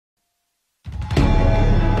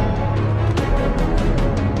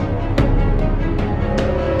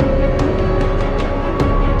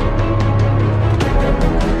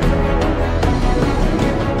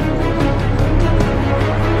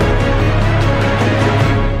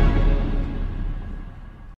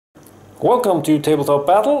Welcome to Tabletop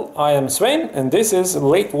Battle. I am Svein and this is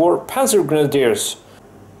Late War Panzer Grenadiers.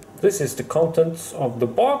 This is the contents of the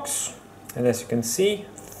box, and as you can see,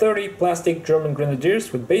 30 plastic German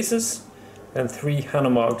Grenadiers with bases and 3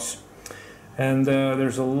 Hanomags. And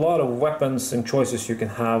there's a lot of weapons and choices you can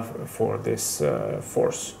have for this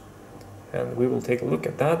force. And we will take a look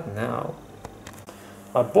at that now.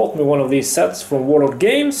 I bought me one of these sets from Warlord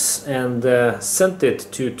Games and sent it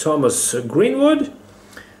to Thomas Greenwood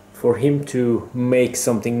for him to make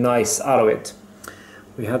something nice out of it.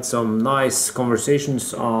 We had some nice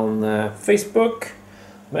conversations on Facebook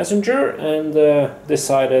Messenger and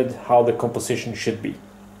decided how the composition should be.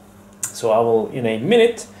 So I will in a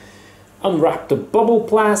minute unwrap the bubble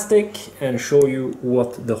plastic and show you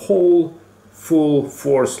what the whole full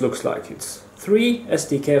force looks like. It's 3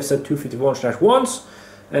 SDKFZ 251-1s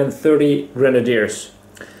and 30 Grenadiers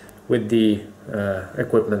with the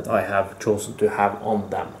equipment I have chosen to have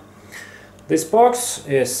on them. This box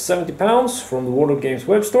is £70 from the Warlord Games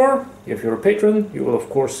web store. If you're a patron, you will of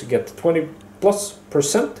course get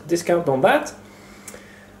 20+% discount on that.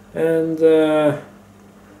 And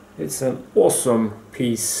it's an awesome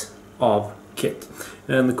piece of kit.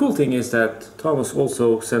 And the cool thing is that Thomas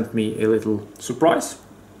also sent me a little surprise,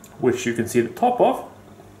 which you can see the top of.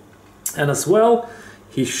 And as well,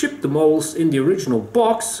 he shipped the models in the original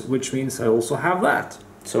box, which means I also have that.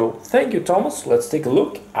 So thank you, Thomas. Let's take a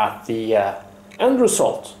look at the end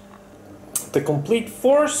result. The complete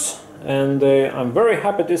force, and I'm very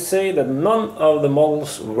happy to say that none of the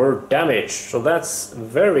models were damaged. So that's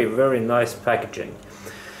very, very nice packaging.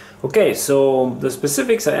 Okay, so the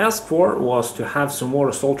specifics I asked for was to have some more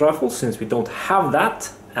assault rifles, since we don't have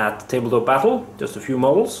that at Tabletop Battle, just a few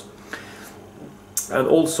models. And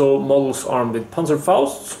also models armed with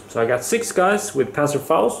Panzerfausts. So I got 6 guys with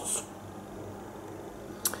Panzerfausts.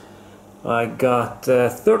 I got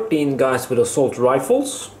 13 guys with assault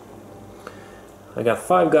rifles. I got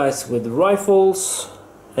 5 guys with rifles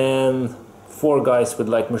and 4 guys with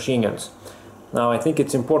light machine guns. Now I think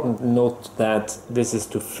it's important to note that this is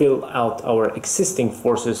to fill out our existing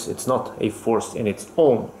forces. It's not a force in its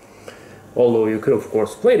own. Although you could of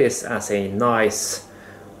course play this as a nice,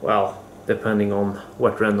 well, depending on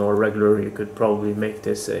veteran or regular, you could probably make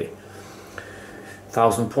this a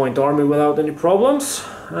 1000-point army without any problems.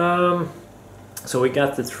 So we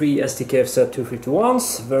got the 3 SDKFZ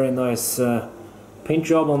 251s, very nice paint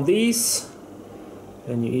job on these,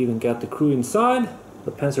 and you even got the crew inside.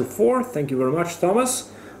 The Panzer IV, thank you very much, Thomas.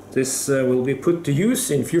 This will be put to use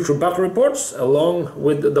in future battle reports, along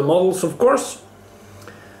with the models, of course.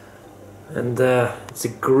 And it's a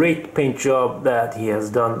great paint job that he has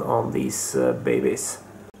done on these babies.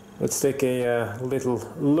 Let's take a little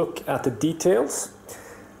look at the details.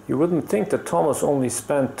 You wouldn't think that Thomas only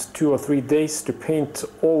spent 2 or 3 days to paint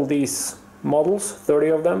all these models, 30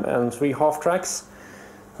 of them, and 3 half-tracks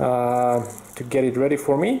to get it ready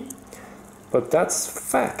for me. But that's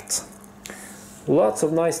fact. Lots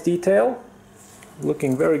of nice detail,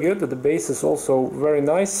 looking very good. The base is also very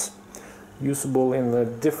nice, usable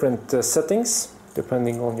in different settings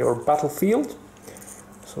depending on your battlefield.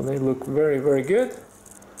 So they look very, very good.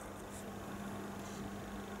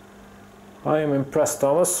 I am impressed,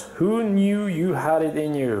 Thomas. Who knew you had it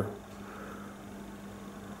in you?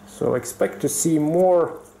 So expect to see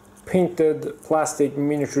more painted plastic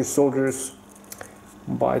miniature soldiers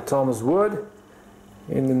by Thomas Wood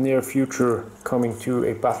in the near future, coming to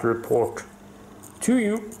a battle report to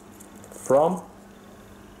you from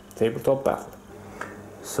Tabletop Battle.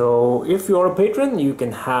 So if you are a patron, you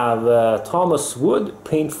can have Thomas Wood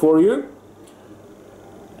paint for you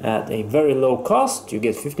at a very low cost. You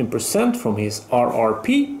get 15% from his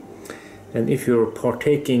RRP, and if you're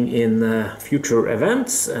partaking in future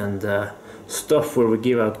events and stuff where we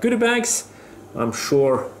give out goodie bags, I'm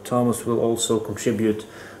sure Thomas will also contribute,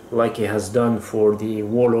 like he has done for the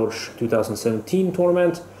Warlords 2017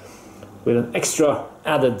 tournament, with an extra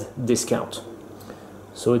added discount.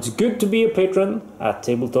 So it's good to be a patron at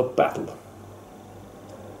Tabletop Battle.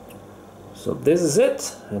 So this is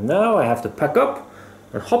it, and now I have to pack up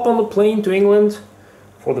and hop on the plane to England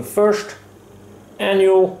for the first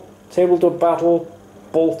annual Tabletop Battle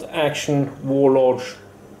Bolt Action Warlords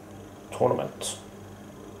tournament.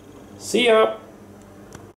 See ya!